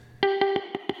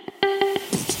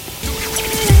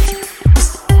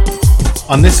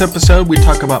On this episode, we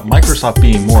talk about Microsoft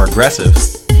being more aggressive,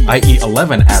 i.e.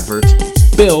 11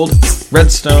 adverts, build,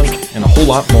 Redstone, and a whole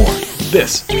lot more.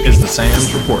 This is the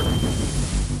Sam's Report.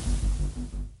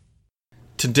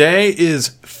 Today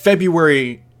is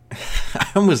February... I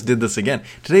almost did this again.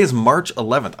 Today is March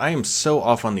 11th. I am so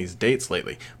off on these dates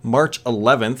lately. March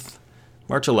 11th,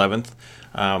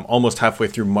 almost halfway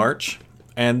through March.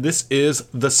 And this is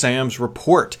the Sam's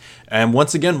Report. And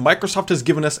once again, Microsoft has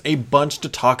given us a bunch to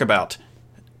talk about.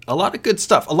 A lot of good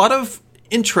stuff. A lot of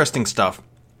interesting stuff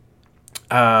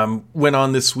went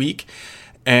on this week.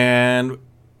 And,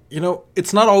 you know,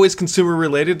 it's not always consumer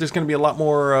related. There's going to be a lot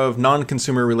more of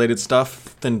non-consumer related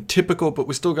stuff than typical. But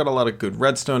we still got a lot of good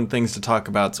Redstone things to talk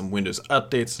about. Some Windows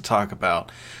updates to talk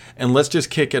about. And let's just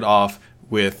kick it off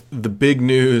with the big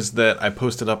news that I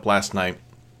posted up last night.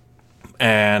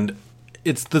 And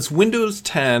it's this Windows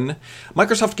 10.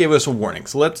 Microsoft gave us a warning.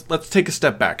 So let's take a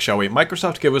step back, shall we?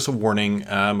 Microsoft gave us a warning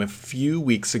a few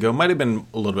weeks ago. Might have been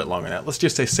a little bit longer than that. Let's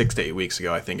just say 6 to 8 weeks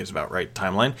ago, I think is about right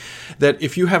timeline. That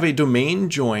if you have a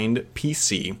domain-joined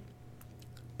PC,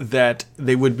 that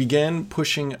they would begin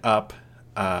pushing up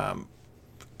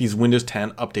these Windows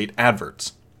 10 update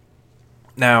adverts.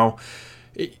 Now,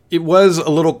 it was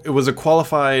a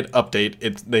qualified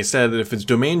update. They said that if it's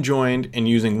domain joined and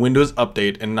using Windows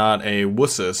Update and not a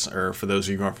WSUS, or for those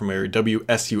of you who aren't familiar,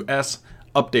 WSUS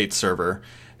update server,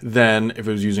 then if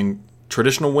it was using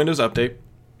traditional Windows Update,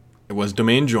 it was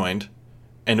domain joined,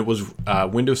 and it was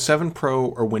Windows 7 Pro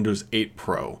or Windows 8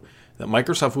 Pro, that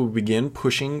Microsoft would begin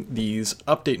pushing these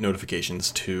update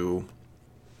notifications to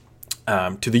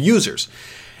the users.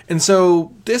 And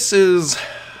so this is...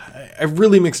 I have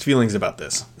really mixed feelings about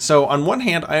this. So on one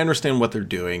hand, I understand what they're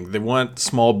doing. They want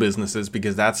small businesses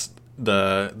because that's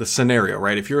the scenario,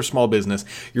 right? If you're a small business,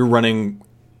 you're running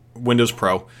Windows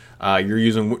Pro, you're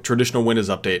using traditional Windows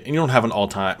Update, and you don't have an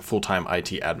full-time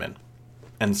IT admin.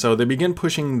 And so they begin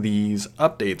pushing these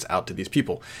updates out to these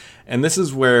people. And this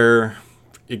is where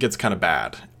it gets kind of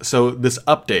bad. So this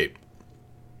update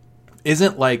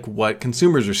isn't like what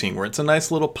consumers are seeing, where it's a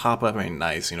nice little pop-up. I mean,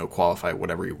 nice, qualify,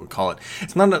 whatever you would call it.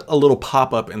 It's not a little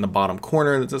pop-up in the bottom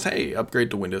corner that says, hey,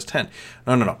 upgrade to Windows 10.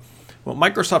 No. What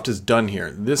Microsoft has done here,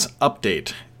 this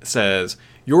update says,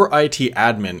 your IT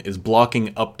admin is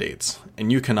blocking updates,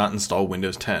 and you cannot install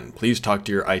Windows 10. Please talk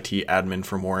to your IT admin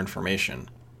for more information.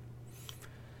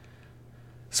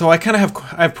 So I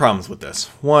have problems with this.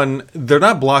 One, they're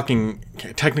not blocking.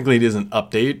 Technically, it is an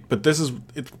update, but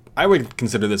I would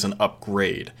consider this an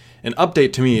upgrade. An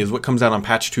update to me is what comes out on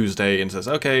Patch Tuesday and says,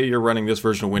 okay, you're running this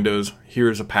version of Windows.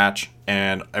 Here's a patch,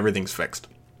 and everything's fixed.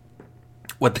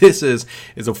 What this is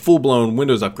a full-blown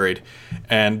Windows upgrade,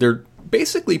 and they're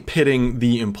basically pitting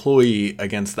the employee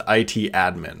against the IT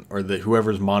admin or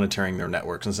whoever's monitoring their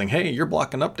networks and saying, hey, you're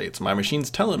blocking updates. My machine's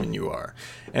telling me you are.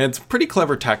 And it's a pretty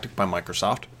clever tactic by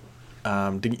Microsoft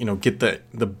to get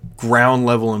the ground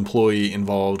level employee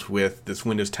involved with this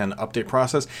Windows 10 update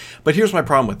process. But here's my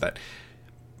problem with that.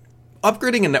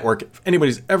 Upgrading a network, if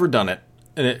anybody's ever done it,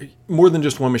 more than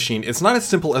just one machine, it's not as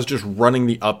simple as just running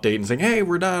the update and saying, hey,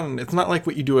 we're done. It's not like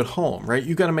what you do at home, right?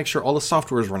 You got to make sure all the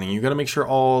software is running. You got to make sure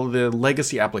all the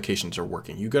legacy applications are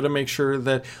working. You got to make sure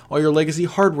that all your legacy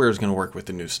hardware is going to work with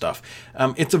the new stuff.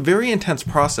 It's a very intense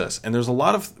process, and there's a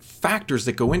lot of factors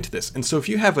that go into this. And so if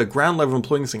you have a ground level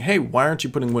employee saying, hey, why aren't you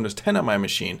putting Windows 10 on my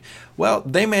machine? Well,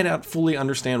 they may not fully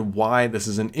understand why this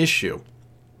is an issue.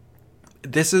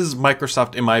 This is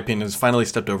Microsoft, in my opinion, has finally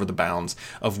stepped over the bounds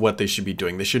of what they should be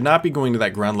doing. They should not be going to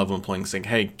that ground level employee and saying,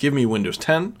 hey, give me Windows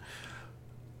 10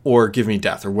 or give me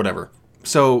death or whatever.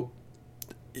 So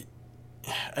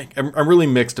I'm really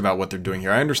mixed about what they're doing here.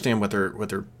 I understand what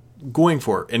they're going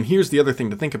for. And here's the other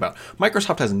thing to think about.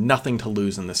 Microsoft has nothing to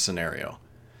lose in this scenario.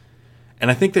 And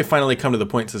I think they finally come to the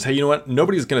point that says, hey, you know what?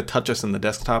 Nobody's going to touch us in the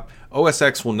desktop. OS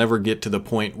X will never get to the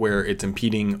point where it's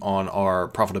impeding on our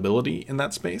profitability in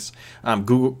that space.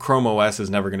 Google Chrome OS is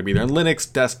never going to be there. And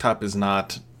Linux desktop is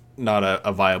not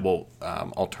a viable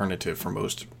alternative for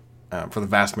the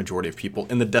vast majority of people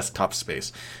in the desktop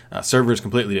space. Server is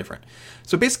completely different.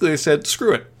 So basically they said,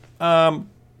 screw it.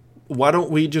 Why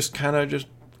don't we just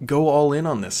go all in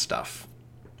on this stuff?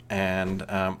 And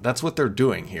that's what they're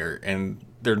doing here. And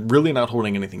they're really not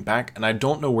holding anything back, and I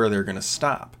don't know where they're going to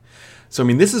stop. So, I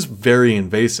mean, this is very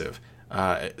invasive,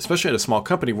 especially at a small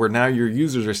company where now your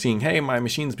users are seeing, hey, my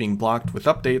machine's being blocked with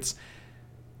updates,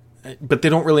 but they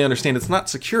don't really understand it's not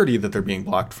security that they're being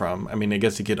blocked from. I mean, I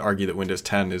guess you could argue that Windows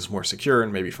 10 is more secure,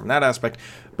 and maybe from that aspect,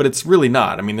 but it's really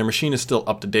not. I mean, their machine is still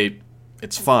up to date.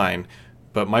 It's fine,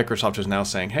 but Microsoft is now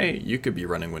saying, hey, you could be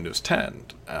running Windows 10,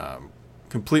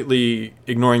 completely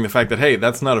ignoring the fact that, hey,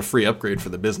 that's not a free upgrade for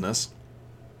the business.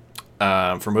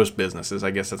 for most businesses.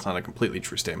 I guess that's not a completely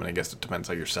true statement. I guess it depends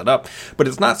how you're set up. But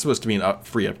it's not supposed to be a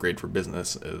free upgrade for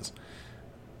businesses.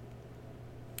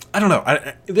 I don't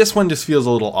know. This one just feels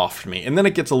a little off to me. And then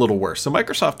it gets a little worse. So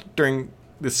Microsoft, during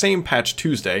the same patch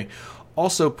Tuesday,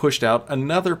 also pushed out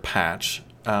another patch.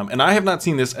 And I have not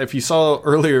seen this. If you saw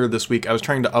earlier this week, I was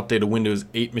trying to update a Windows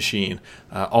 8 machine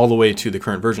all the way to the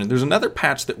current version. There's another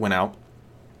patch that went out.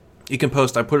 You can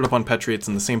post. I put it up on Petri. It's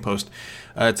in the same post.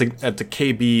 It's a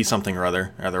KB something or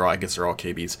other. I guess they're all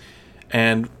KBs.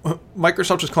 And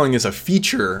Microsoft is calling this a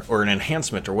feature or an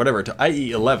enhancement or whatever to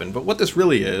IE 11. But what this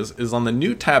really is on the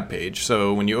new tab page.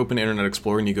 So when you open Internet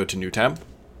Explorer and you go to new tab,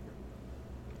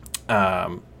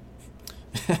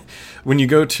 when you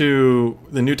go to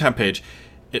the new tab page,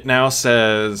 it now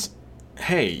says,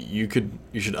 hey, you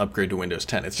should upgrade to Windows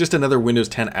 10. It's just another Windows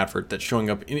 10 advert that's showing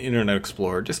up in Internet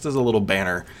Explorer just as a little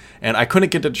banner. And I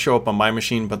couldn't get it to show up on my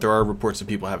machine, but there are reports of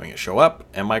people having it show up.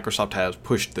 And Microsoft has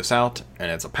pushed this out,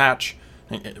 and it's a patch.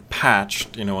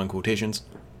 Patched, in quotations.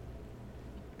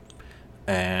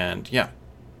 And yeah.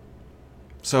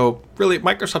 So really,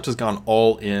 Microsoft has gone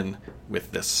all in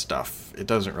with this stuff. It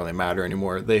doesn't really matter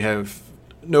anymore. They have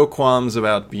no qualms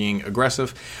about being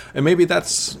aggressive, and maybe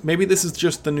this is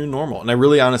just the new normal. And I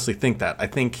really honestly think that. I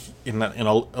think, and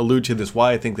I'll allude to this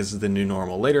why I think this is the new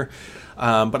normal later.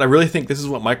 But I really think this is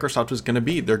what Microsoft is going to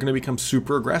be. They're going to become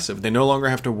super aggressive. They no longer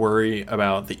have to worry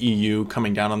about the EU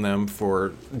coming down on them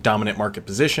for dominant market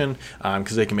position,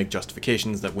 because they can make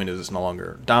justifications that Windows is no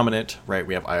longer dominant, right?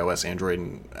 We have iOS, Android,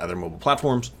 and other mobile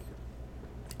platforms.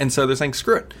 And so they're saying,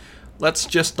 screw it. Let's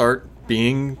just start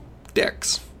being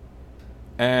dicks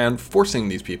and forcing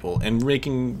these people and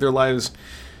making their lives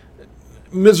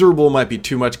miserable. Might be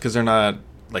too much because they're not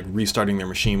like restarting their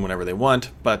machine whenever they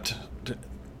want, but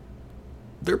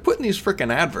they're putting these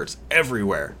freaking adverts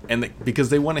everywhere, and because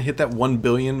they want to hit that 1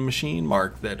 billion machine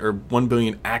mark, or 1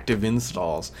 billion active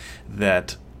installs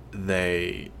that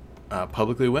they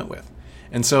publicly went with.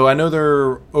 And so I know there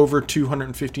are over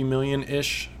 250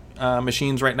 million-ish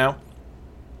machines right now.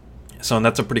 So, and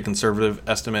that's a pretty conservative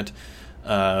estimate,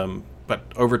 but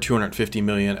over 250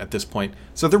 million at this point.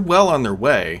 So they're well on their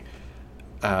way.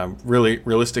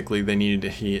 Realistically, they needed to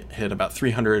hit about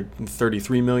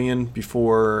 333 million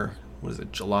before,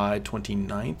 July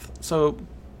 29th? So,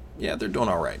 yeah, they're doing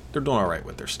all right. They're doing all right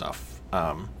with their stuff.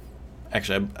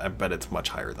 Actually, I bet it's much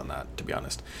higher than that, to be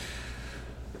honest.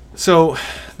 So,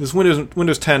 this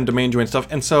Windows 10 domain join stuff.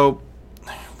 And so,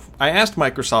 I asked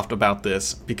Microsoft about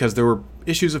this because there were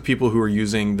issues of people who were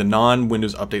using the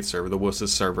non-Windows Update server, the WSIS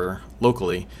server,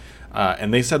 locally.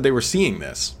 And they said they were seeing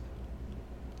this.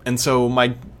 And so,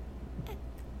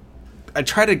 I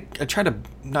try to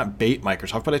not bait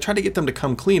Microsoft, but I try to get them to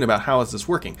come clean about how is this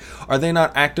working. Are they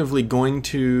not actively going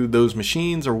to those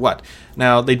machines or what?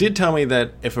 Now, they did tell me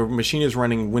that if a machine is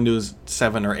running Windows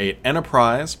 7 or 8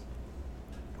 Enterprise,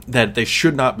 that they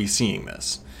should not be seeing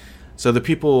this. So the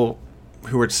people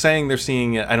who are saying they're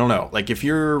seeing it, I don't know. Like, if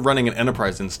you're running an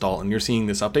Enterprise install and you're seeing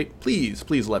this update,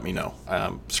 please let me know.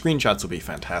 Screenshots will be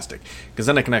fantastic, because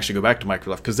then I can actually go back to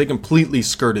Microsoft, because they completely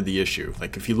skirted the issue.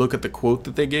 Like, if you look at the quote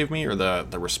that they gave me, or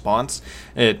the response,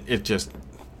 it just,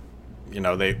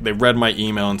 they read my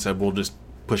email and said, we'll just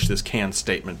push this canned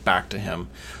statement back to him,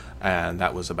 and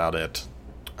that was about it.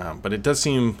 But it does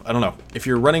seem, I don't know, if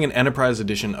you're running an Enterprise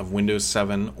edition of Windows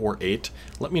 7 or 8,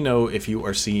 let me know if you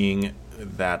are seeing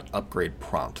that upgrade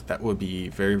prompt. That would be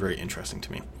very, very interesting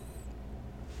to me.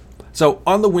 So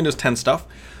on the Windows 10 stuff,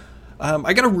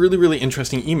 I got a really, really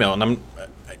interesting email, and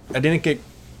I didn't get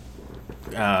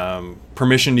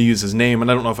permission to use his name,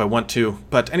 and I don't know if I want to.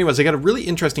 But anyways, I got a really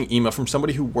interesting email from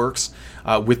somebody who works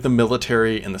with the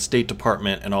military and the State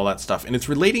Department and all that stuff, and it's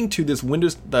relating to this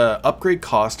the upgrade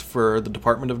cost for the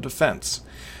Department of Defense.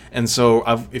 And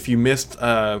so if you missed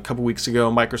a couple weeks ago,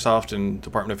 Microsoft and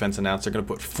Department of Defense announced they're going to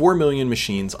put 4 million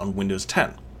machines on Windows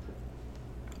 10.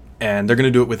 And they're going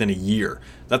to do it within a year.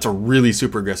 That's a really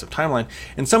super aggressive timeline.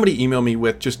 And somebody emailed me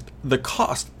with just the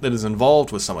cost that is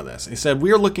involved with some of this. He said,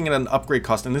 we are looking at an upgrade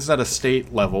cost, and this is at a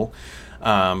state level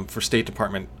for State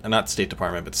Department, not State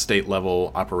Department, but state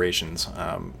level operations.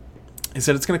 He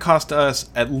said it's going to cost us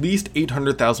at least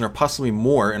 $800,000 or possibly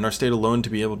more in our state alone to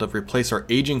be able to replace our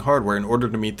aging hardware in order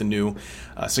to meet the new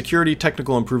Security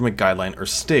Technical Improvement Guideline, or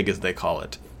STIG as they call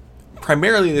it.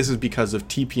 Primarily this is because of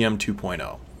TPM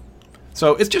 2.0.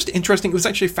 So it's just interesting. It was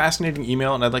actually a fascinating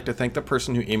email, and I'd like to thank the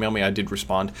person who emailed me. I did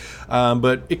respond.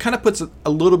 But it kind of puts a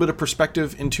little bit of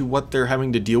perspective into what they're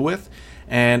having to deal with.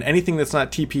 And anything that's not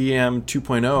TPM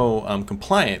 2.0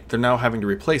 compliant, they're now having to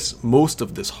replace most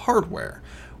of this hardware,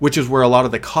 which is where a lot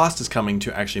of the cost is coming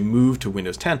to actually move to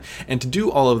Windows 10. And to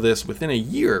do all of this within a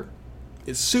year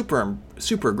is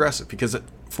super aggressive because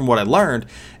from what I learned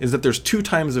is that there's 2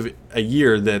 times of a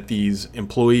year that these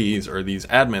employees or these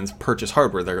admins purchase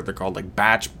hardware. They're called like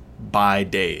batch buy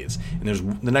days, and there's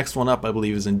the next one up, I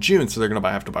believe, is in June. So they're going to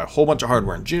have to buy a whole bunch of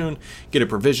hardware in June, get it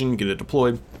provisioned, get it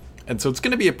deployed. And so it's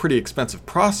going to be a pretty expensive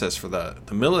process for the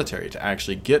military to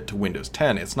actually get to Windows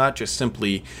 10. It's not just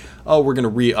simply, oh, we're going to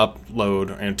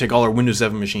re-upload and take all our Windows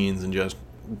 7 machines and just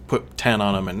put 10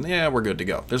 on them and yeah, we're good to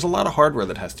go. There's a lot of hardware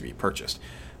that has to be purchased.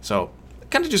 So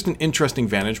kind of just an interesting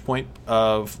vantage point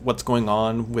of what's going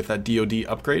on with that DoD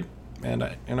upgrade. And,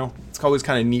 it's always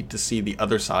kind of neat to see the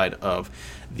other side of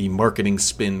the marketing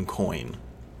spin coin.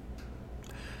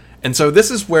 And so this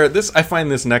is where I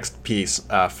find this next piece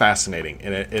fascinating.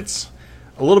 And it's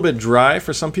a little bit dry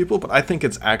for some people, but I think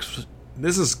it's actually,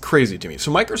 this is crazy to me.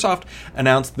 So Microsoft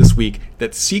announced this week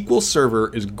that SQL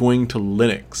Server is going to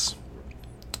Linux.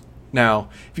 Now,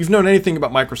 if you've known anything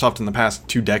about Microsoft in the past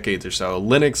 2 decades or so,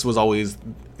 Linux was always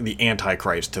the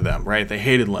antichrist to them, right? They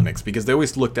hated Linux because they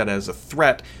always looked at it as a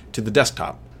threat to the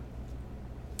desktop.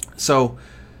 So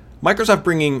Microsoft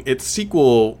bringing its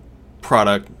SQL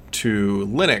product to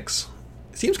Linux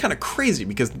seems kind of crazy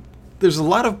because there's a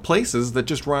lot of places that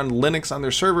just run Linux on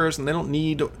their servers and they don't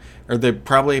need, or they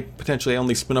probably potentially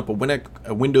only spin up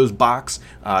a Windows box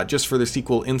just for the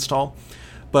SQL install.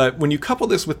 But when you couple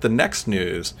this with the next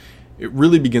news, it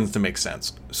really begins to make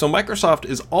sense. So Microsoft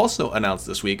is also announced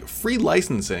this week free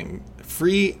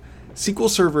SQL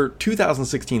Server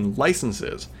 2016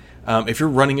 licenses if you're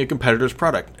running a competitor's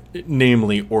product,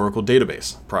 namely Oracle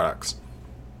database products.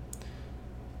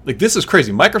 Like, this is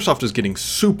crazy. Microsoft is getting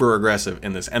super aggressive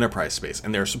in this enterprise space,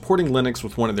 and they're supporting Linux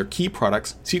with one of their key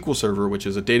products, SQL Server, which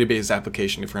is a database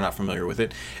application, if you're not familiar with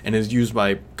it, and is used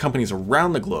by companies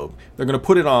around the globe. They're going to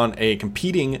put it on a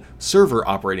competing server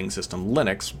operating system,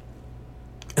 Linux,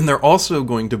 and they're also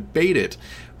going to bait it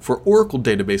for Oracle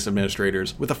database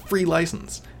administrators with a free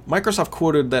license. Microsoft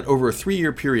quoted that over a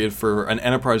 3-year period for an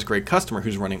enterprise-grade customer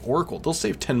who's running Oracle, they'll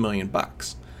save $10 million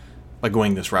by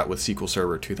going this route with SQL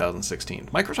Server 2016.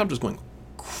 Microsoft is going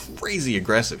crazy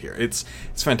aggressive here. It's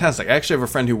fantastic. I actually have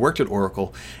a friend who worked at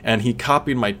Oracle, and he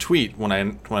copied my tweet when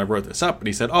I wrote this up, and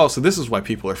he said, "Oh, so this is why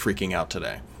people are freaking out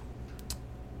today."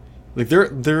 Like,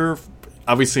 they're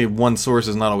obviously, one source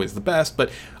is not always the best, but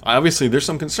obviously there's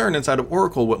some concern inside of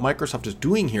Oracle what Microsoft is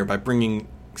doing here by bringing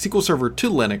SQL Server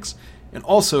to Linux and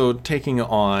also taking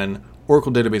on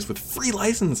Oracle database with free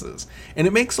licenses. And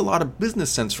it makes a lot of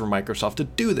business sense for Microsoft to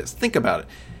do this. Think about it.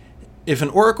 If an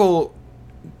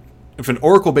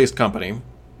Oracle-based company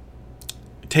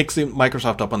takes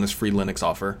Microsoft up on this free Linux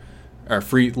offer, or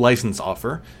free license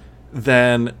offer,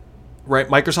 then right,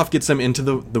 Microsoft gets them into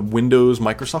the Windows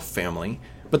Microsoft family,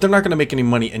 but they're not going to make any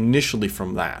money initially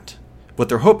from that. What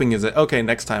they're hoping is that, okay,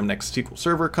 next SQL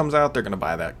Server comes out, they're going to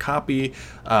buy that copy,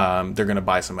 they're going to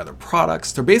buy some other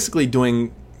products. They're basically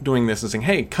doing this and saying,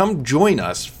 hey, come join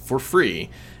us for free,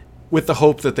 with the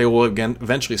hope that they will again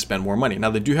eventually spend more money.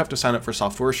 Now, they do have to sign up for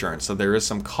software assurance, so there is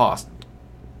some cost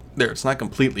there. It's not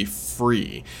completely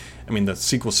free. I mean, the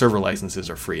SQL Server licenses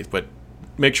are free, but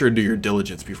make sure to do your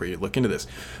diligence before you look into this.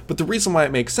 But the reason why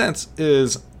it makes sense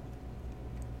is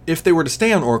if they were to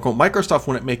stay on Oracle, Microsoft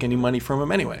wouldn't make any money from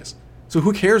them anyways. So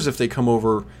who cares if they come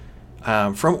over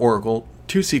from Oracle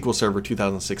to SQL Server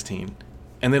 2016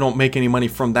 and they don't make any money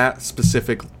from that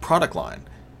specific product line?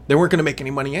 They weren't going to make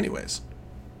any money anyways.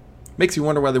 Makes you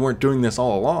wonder why they weren't doing this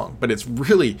all along. But it's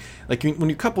really, like, when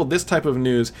you couple this type of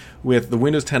news with the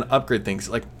Windows 10 upgrade things,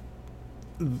 like,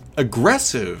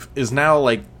 aggressive is now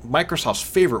like Microsoft's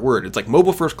favorite word. It's like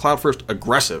mobile first, cloud first,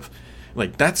 aggressive.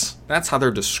 Like, that's how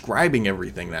they're describing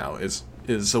everything now. Is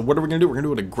so what are we going to do? We're going to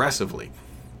do it aggressively.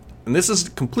 And this is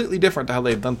completely different to how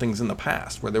they've done things in the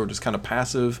past, where they were just kind of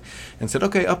passive and said,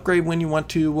 okay, upgrade when you want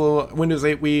to. Well, Windows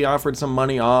 8, we offered some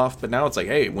money off, but now it's like,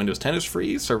 hey, Windows 10 is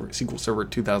free. SQL Server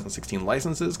 2016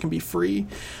 licenses can be free.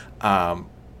 Damn.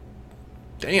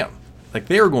 Like,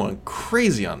 they are going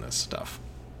crazy on this stuff.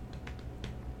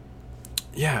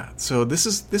 Yeah, so this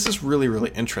is really,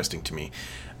 really interesting to me.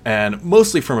 And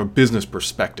mostly from a business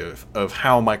perspective of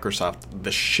how Microsoft,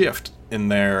 the shift in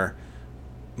their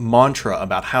mantra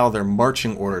about how their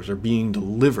marching orders are being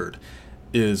delivered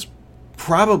is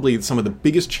probably some of the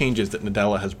biggest changes that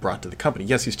Nadella has brought to the company.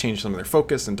 Yes, he's changed some of their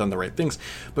focus and done the right things,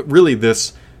 but really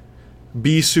this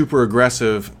be super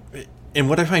aggressive. And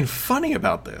what I find funny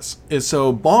about this is,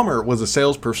 so Ballmer was a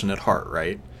salesperson at heart,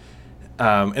 right?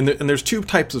 And there's 2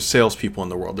 types of salespeople in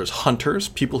the world. There's hunters,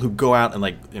 people who go out and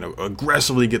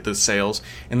aggressively get the sales,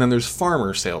 and then there's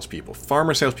farmer salespeople.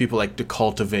 Farmer salespeople like to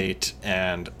cultivate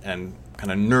and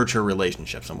kind of nurture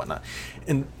relationships and whatnot.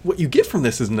 And what you get from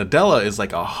this is Nadella is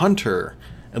like a hunter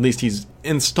At least he's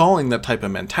installing that type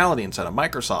of mentality inside of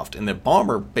Microsoft. And that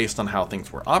Ballmer, based on how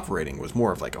things were operating, was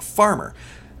more of like a farmer.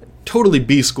 Totally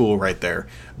B school right there.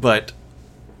 But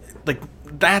like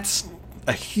that's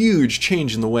a huge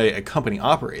change in the way a company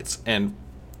operates. And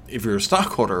if you're a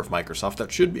stockholder of Microsoft,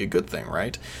 that should be a good thing,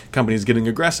 right? Companies getting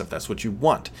aggressive, that's what you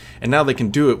want. And now they can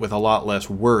do it with a lot less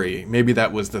worry. Maybe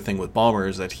that was the thing with Ballmer,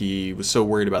 is that he was so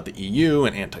worried about the EU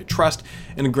and antitrust.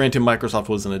 And granted, Microsoft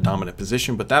was in a dominant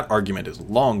position, but that argument is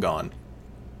long gone.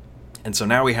 And so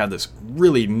now we have this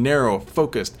really narrow,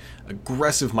 focused,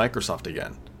 aggressive Microsoft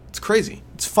again. It's crazy.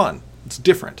 It's fun. It's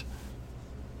different.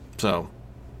 So,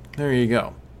 there you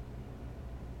go.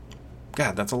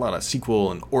 God, that's a lot of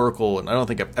SQL and Oracle, and I don't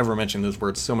think I've ever mentioned those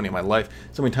words so many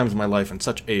times in my life in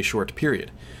such a short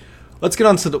period. Let's get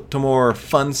on to more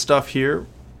fun stuff here.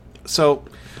 So,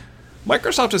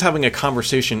 Microsoft is having a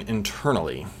conversation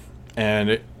internally,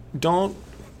 and don't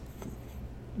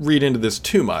read into this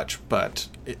too much, but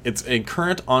it's a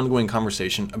current ongoing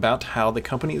conversation about how the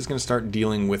company is going to start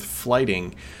dealing with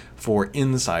flighting for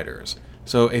insiders.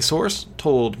 So, a source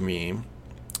told me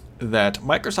that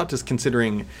Microsoft is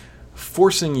considering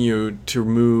forcing you to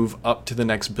move up to the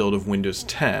next build of Windows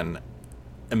 10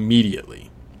 immediately.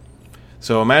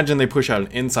 So imagine they push out an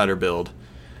insider build,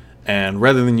 and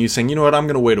rather than you saying, you know what, I'm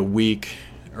going to wait a week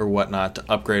or whatnot to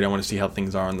upgrade, I want to see how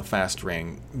things are on the fast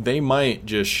ring, they might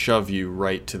just shove you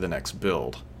right to the next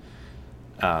build.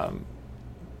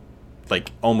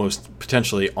 Like almost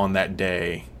potentially on that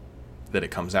day that it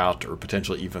comes out, or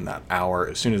potentially even that hour.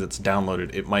 As soon as it's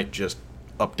downloaded, it might just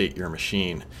update your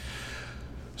machine.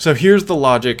 So here's the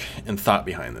logic and thought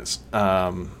behind this.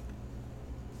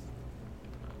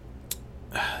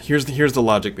 Here's the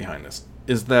logic behind this,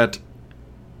 is that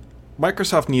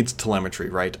Microsoft needs telemetry,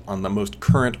 right, on the most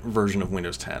current version of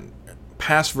Windows 10.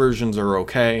 Past versions are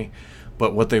okay,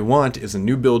 but what they want is a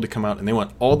new build to come out, and they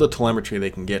want all the telemetry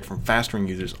they can get from fast-ring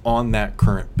users on that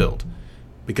current build,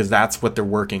 because that's what they're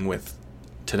working with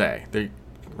today,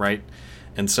 right?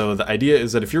 And so the idea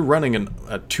is that if you're running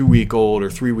a 2-week-old or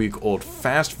 3-week-old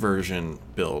fast version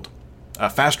build, a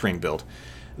fast ring build,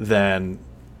 then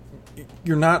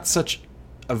you're not such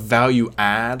a value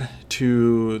add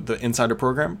to the insider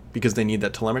program because they need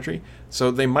that telemetry.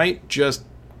 So they might just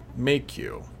make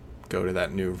you go to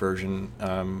that new version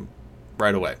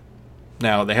right away.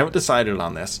 Now, they haven't decided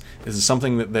on this. This is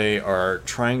something that they are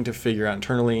trying to figure out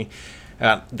internally.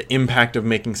 The impact of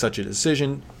making such a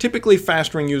decision. Typically,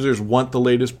 fast ring users want the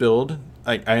latest build.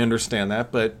 I understand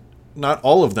that, but not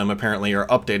all of them apparently are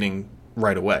updating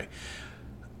right away.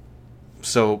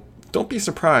 So don't be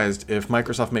surprised if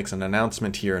Microsoft makes an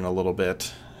announcement here in a little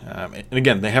bit. And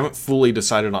again, they haven't fully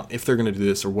decided on if they're going to do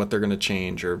this or what they're going to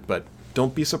change, but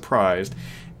don't be surprised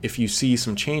if you see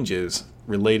some changes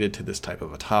related to this type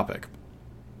of a topic.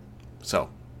 So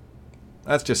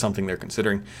that's just something they're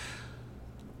considering.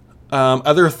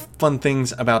 Other fun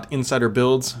things about insider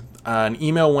builds. An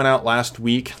email went out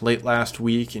late last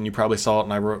week, and you probably saw it,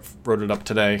 and I wrote it up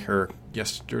today or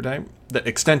yesterday. The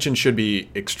extension should be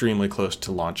extremely close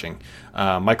to launching.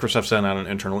 Microsoft sent out an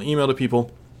internal email to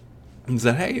people and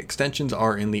said, hey, extensions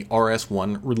are in the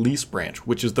RS1 release branch,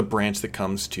 which is the branch that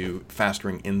comes to fast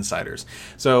ring insiders.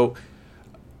 So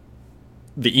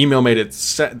the email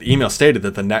stated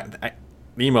that the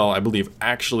email, I believe,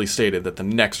 actually stated that the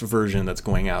next version that's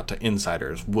going out to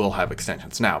insiders will have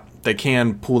extensions. Now, they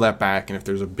can pull that back, and if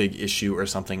there's a big issue or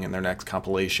something in their next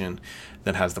compilation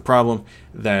that has the problem,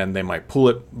 then they might pull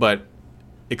it. But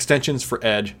extensions for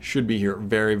Edge should be here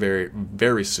very, very,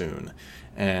 very soon.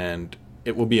 And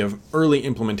it will be an early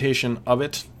implementation of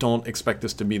it. Don't expect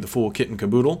this to be the full kit and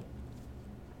caboodle.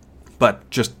 But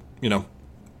just,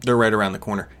 they're right around the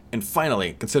corner. And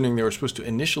finally, considering they were supposed to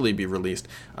initially be released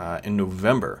in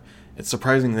November, it's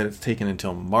surprising that it's taken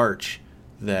until March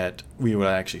that we would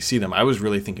actually see them. I was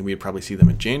really thinking we'd probably see them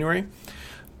in January.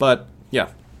 But yeah,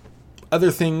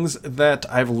 other things that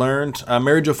I've learned.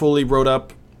 Mary Jo Foley wrote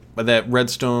up that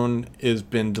Redstone has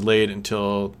been delayed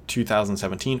until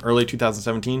 2017, early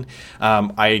 2017.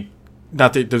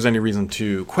 Not that there's any reason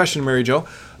to question Mary Jo.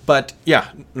 But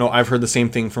yeah, no, I've heard the same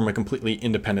thing from a completely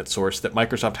independent source, that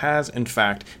Microsoft has, in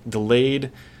fact,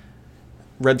 delayed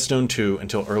Redstone 2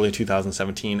 until early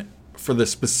 2017 for the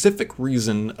specific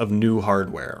reason of new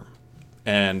hardware.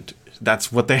 And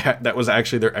that's what that was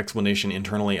actually their explanation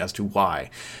internally as to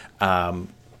why. And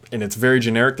it's very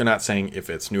generic. They're not saying if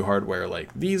it's new hardware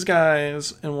like these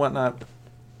guys and whatnot.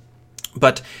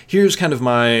 But here's kind of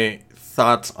my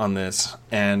thoughts on this,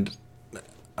 and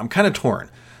I'm kind of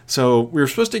torn. So we were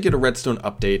supposed to get a Redstone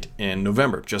update in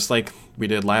November, just like we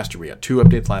did last year. We had 2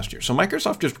 updates last year. So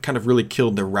Microsoft just kind of really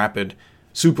killed their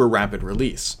super rapid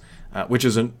release. which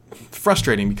is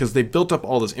frustrating because they built up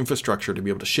all this infrastructure to be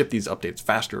able to ship these updates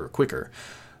faster or quicker.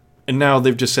 And now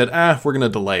they've just said, we're going to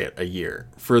delay it a year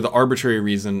for the arbitrary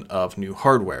reason of new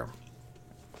hardware.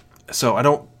 So I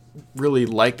don't really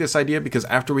like this idea, because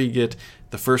after we get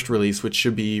the first release, which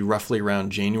should be roughly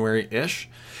around January-ish,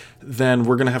 then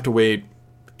we're going to have to wait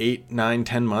 8, 9,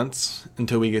 10 months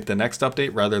until we get the next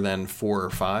update rather than 4 or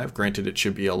 5. Granted, it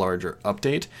should be a larger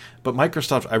update. But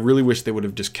Microsoft, I really wish they would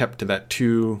have just kept to that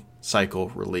 2-cycle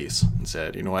release and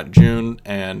said, you know what, June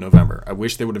and November. I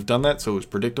wish they would have done that so it was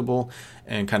predictable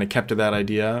and kind of kept to that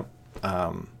idea.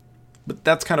 But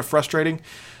that's kind of frustrating.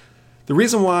 The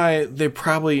reason why they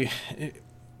probably...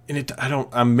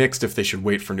 I'm mixed if they should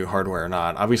wait for new hardware or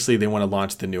not. Obviously, they want to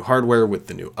launch the new hardware with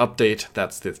the new update.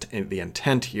 That's the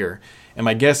intent here. And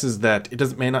my guess is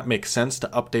that may not make sense to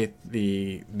update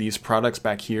these products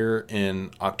back here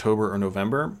in October or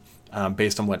November,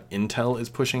 based on what Intel is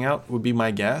pushing out, would be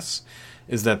my guess,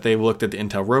 is that they looked at the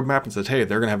Intel roadmap and said, hey,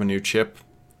 they're going to have a new chip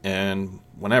and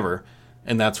whenever,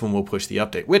 and that's when we'll push the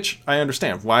update, which I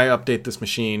understand. Why update this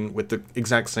machine with the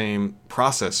exact same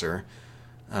processor,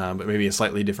 but maybe a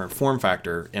slightly different form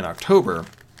factor in October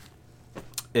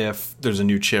if there's a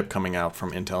new chip coming out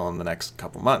from Intel in the next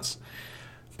couple months?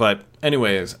 But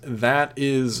anyways, that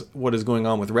is what is going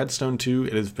on with Redstone 2.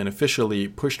 It has been officially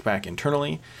pushed back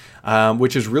internally,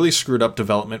 which has really screwed up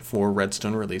development for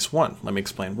Redstone Release 1. Let me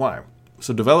explain why.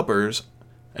 So developers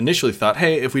initially thought,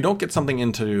 hey, if we don't get something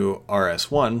into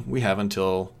RS1,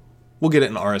 we'll get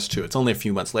it in RS2. It's only a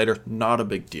few months later, not a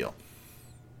big deal.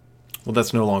 Well,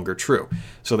 that's no longer true.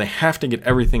 So they have to get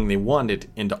everything they wanted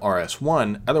into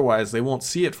RS1, otherwise they won't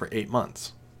see it for 8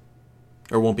 months.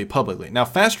 Or won't be publicly. Now,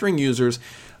 fast-ring users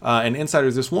and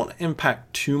insiders, this won't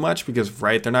impact too much because,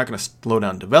 they're not going to slow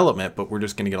down development, but we're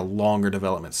just going to get a longer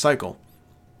development cycle.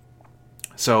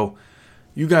 So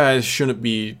you guys shouldn't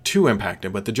be too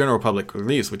impacted, but the general public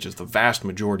release, which is the vast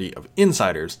majority of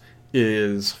insiders,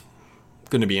 is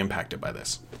going to be impacted by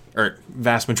this. Or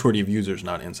vast majority of users,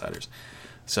 not insiders.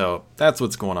 So that's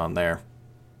what's going on there.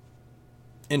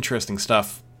 Interesting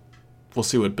stuff. We'll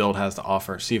see what Build has to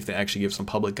offer, see if they actually give some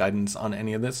public guidance on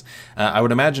any of this. I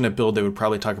would imagine at Build they would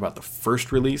probably talk about the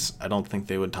first release. I don't think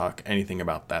they would talk anything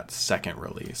about that second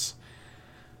release.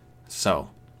 So,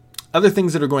 other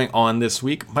things that are going on this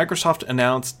week. Microsoft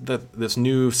announced that this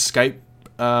new Skype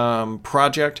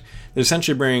project that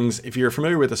essentially brings, if you're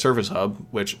familiar with the Surface Hub,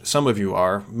 which some of you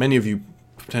are, many of you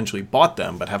potentially bought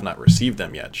them but have not received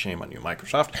them yet. Shame on you,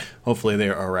 Microsoft. Hopefully they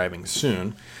are arriving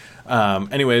soon.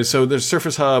 Anyways, so the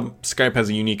Surface Hub, Skype has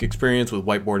a unique experience with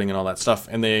whiteboarding and all that stuff,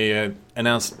 and they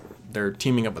announced they're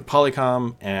teaming up with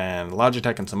Polycom and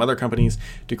Logitech and some other companies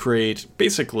to create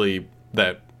basically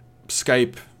that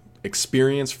Skype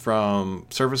experience from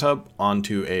Surface Hub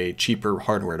onto a cheaper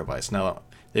hardware device. Now,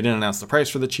 they didn't announce the price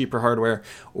for the cheaper hardware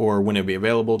or when it would be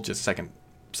available, just second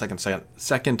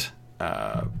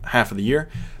half of the year.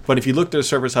 But if you looked at a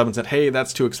Surface Hub and said, hey,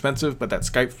 that's too expensive, but that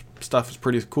Skype stuff is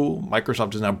pretty cool,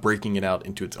 Microsoft is now breaking it out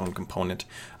into its own component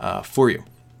for you.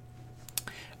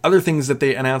 Other things that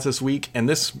they announced this week, and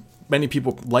this many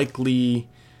people likely,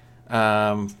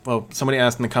 somebody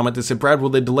asked in the comment, they said, Brad, will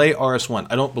they delay RS1?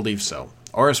 I don't believe so.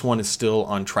 RS1 is still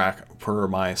on track, per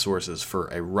my sources, for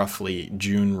a roughly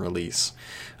June release.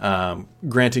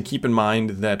 Granted, keep in mind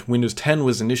that Windows 10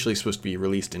 was initially supposed to be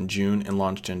released in June and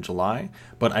launched in July,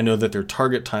 but I know that their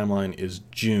target timeline is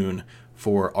June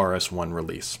for RS1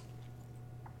 release.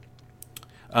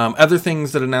 Other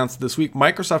things that announced this week,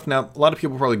 Microsoft now, a lot of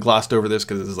people probably glossed over this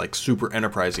because this is like super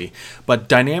enterprisey, but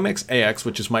Dynamics AX,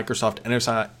 which is Microsoft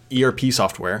ERP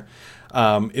software,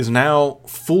 is now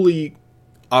fully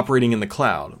operating in the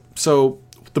cloud. So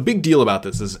the big deal about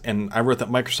this is, and I wrote that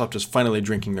Microsoft is finally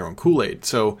drinking their own Kool-Aid.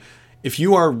 So if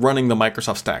you are running the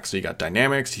Microsoft stack, so you got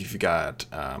Dynamics, you've got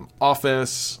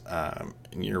Office, and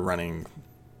you're running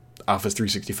Office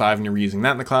 365 and you're using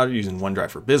that in the cloud, you're using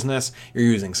OneDrive for Business, you're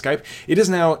using Skype, it is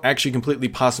now actually completely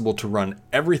possible to run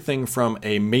everything from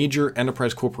a major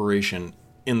enterprise corporation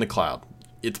in the cloud.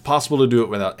 It's possible to do it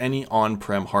without any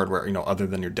on-prem hardware, other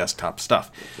than your desktop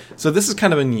stuff. So this is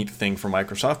kind of a neat thing for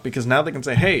Microsoft because now they can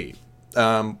say, hey,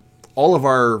 all of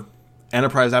our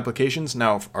enterprise applications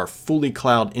now are fully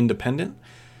cloud independent.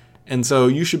 And so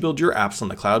you should build your apps on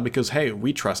the cloud because, hey,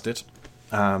 we trust it.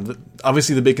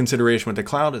 Obviously, the big consideration with the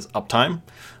cloud is uptime.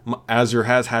 Azure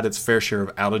has had its fair share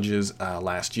of outages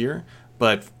last year,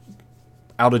 but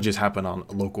outages happen on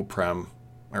local prem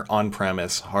or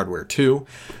on-premise hardware too.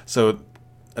 So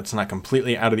that's not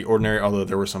completely out of the ordinary, although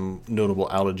there were some notable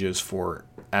outages for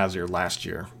Azure last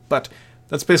year. But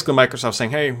that's basically Microsoft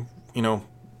saying, hey,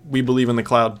 we believe in the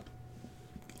cloud.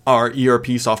 Our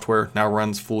ERP software now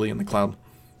runs fully in the cloud.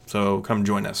 So come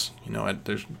join us.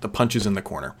 There's the punch is in the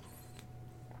corner.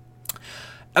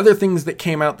 Other things that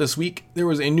came out this week, there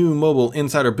was a new mobile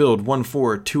insider build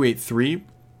 14283.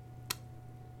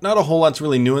 Not a whole lot's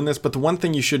really new in this, but the one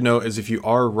thing you should know is if you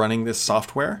are running this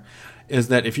software, is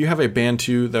that if you have a band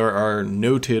 2, there are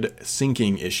noted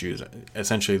syncing issues.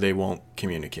 Essentially, they won't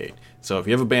communicate. So if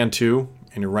you have a band 2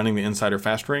 and you're running the insider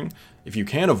fast ring, if you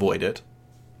can avoid it,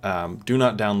 do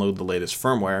not download the latest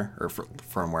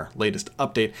latest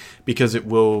update, because it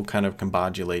will kind of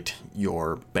combobulate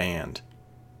your band.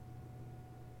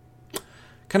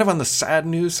 Kind of on the sad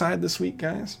news side this week,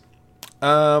 guys.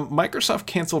 Microsoft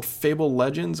canceled Fable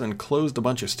Legends and closed a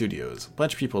bunch of studios. A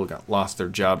bunch of people lost their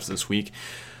jobs this week,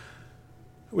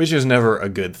 which is never a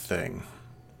good thing.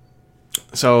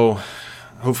 So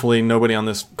hopefully nobody on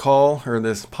this call or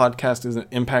this podcast isn't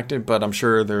impacted, but I'm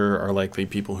sure there are likely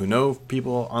people who know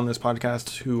people on this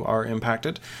podcast who are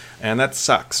impacted, and that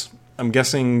sucks. I'm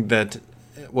guessing that,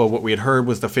 what we had heard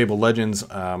was the Fable Legends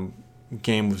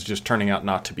game was just turning out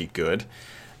not to be good,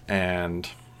 and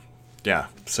yeah,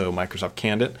 so Microsoft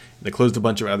canned it. They closed a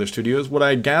bunch of other studios. What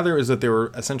I gather is that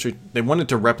they wanted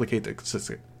to replicate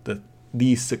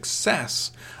the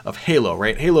success of Halo,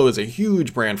 right? Halo is a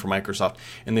huge brand for Microsoft,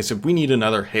 and they said, we need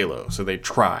another Halo. So they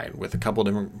tried with a couple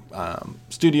different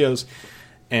studios,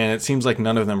 and it seems like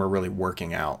none of them are really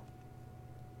working out.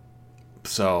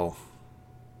 So,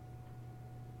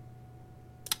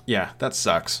 yeah, that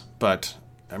sucks. But,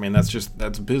 I mean, that's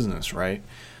business, right?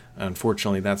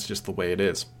 Unfortunately, that's just the way it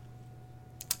is.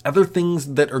 Other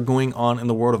things that are going on in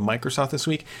the world of Microsoft this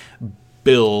week,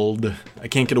 Build. I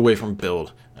can't get away from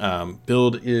Build.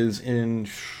 Build is in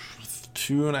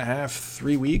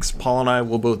 2.5-3 weeks. Paul and I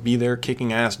will both be there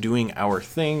kicking ass, doing our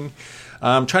thing.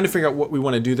 I'm trying to figure out what we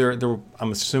want to do there.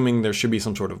 I'm assuming there should be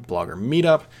some sort of blogger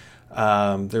meetup.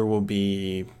 There will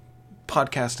be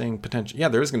podcasting potential. Yeah,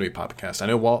 there is going to be podcast. I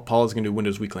know Paul is going to do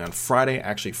Windows Weekly on Friday,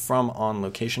 actually from on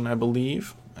location, I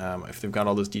believe, if they've got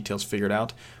all those details figured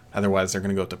out. Otherwise, they're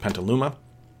going to go to Petaluma,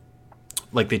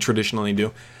 like they traditionally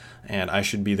do. And I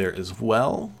should be there as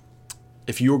well.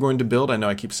 If you were going to build, I know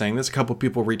I keep saying this, a couple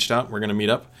people reached out. We're going to meet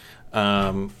up.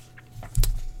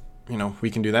 We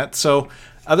can do that. So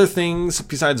other things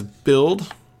besides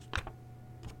build,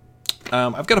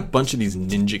 I've got a bunch of these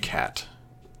Ninja Cat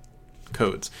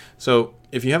codes. So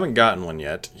if you haven't gotten one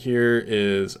yet, here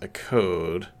is a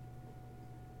code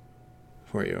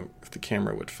for you, if the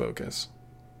camera would focus.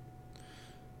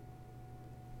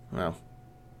 Well,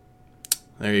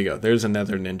 there you go. There's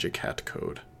another Ninja Cat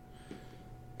code.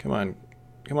 Come on,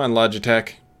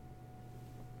 Logitech.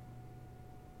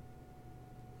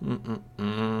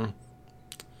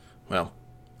 Well,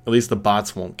 at least the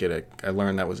bots won't get it. I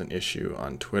learned that was an issue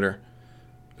on Twitter.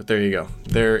 But there you go.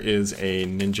 There is a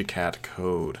Ninja Cat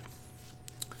code.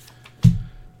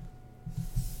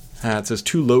 It says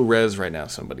too low res right now,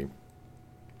 somebody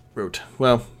wrote.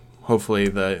 Well, hopefully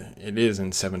it is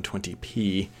in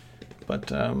 720p.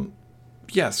 But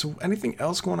yeah, so anything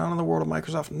else going on in the world of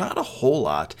Microsoft? Not a whole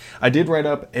lot. I did write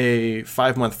up a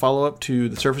 5-month follow-up to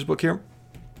the Surface Book here.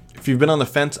 If you've been on the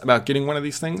fence about getting one of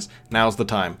these things, now's the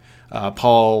time.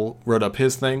 Paul wrote up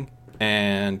his thing,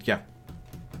 and yeah.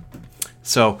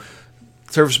 So,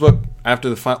 Surface Book, after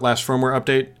the last firmware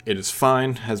update, it is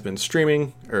fine, has been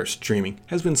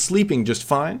has been sleeping just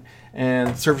fine,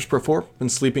 and Surface Pro 4 been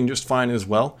sleeping just fine as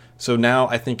well. So now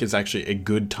I think is actually a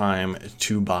good time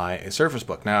to buy a Surface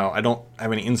Book. Now, I don't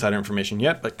have any insider information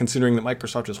yet, but considering that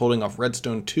Microsoft is holding off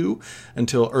Redstone 2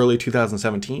 until early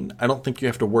 2017, I don't think you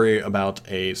have to worry about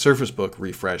a Surface Book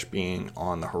refresh being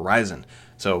on the horizon.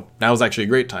 So now is actually a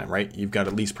great time, right? You've got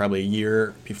at least probably a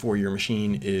year before your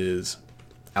machine is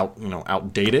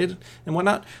outdated and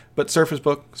whatnot. But Surface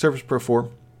Book, Surface Pro 4,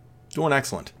 doing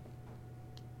excellent.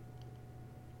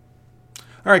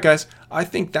 All right, guys, I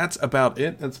think that's about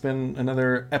it. That's been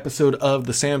another episode of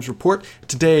the Sam's Report.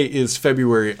 Today is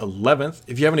February 11th.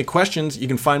 If you have any questions, you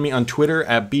can find me on Twitter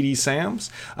at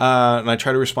BDSams, and I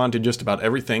try to respond to just about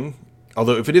everything.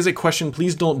 Although if it is a question,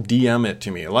 please don't DM it to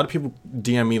me. A lot of people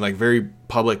DM me like very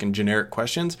public and generic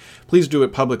questions. Please do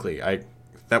it publicly.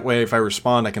 That way, if I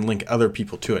respond, I can link other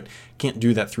people to it. Can't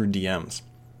do that through DMs.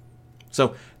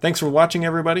 So thanks for watching,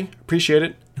 everybody. Appreciate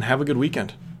it, and have a good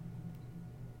weekend.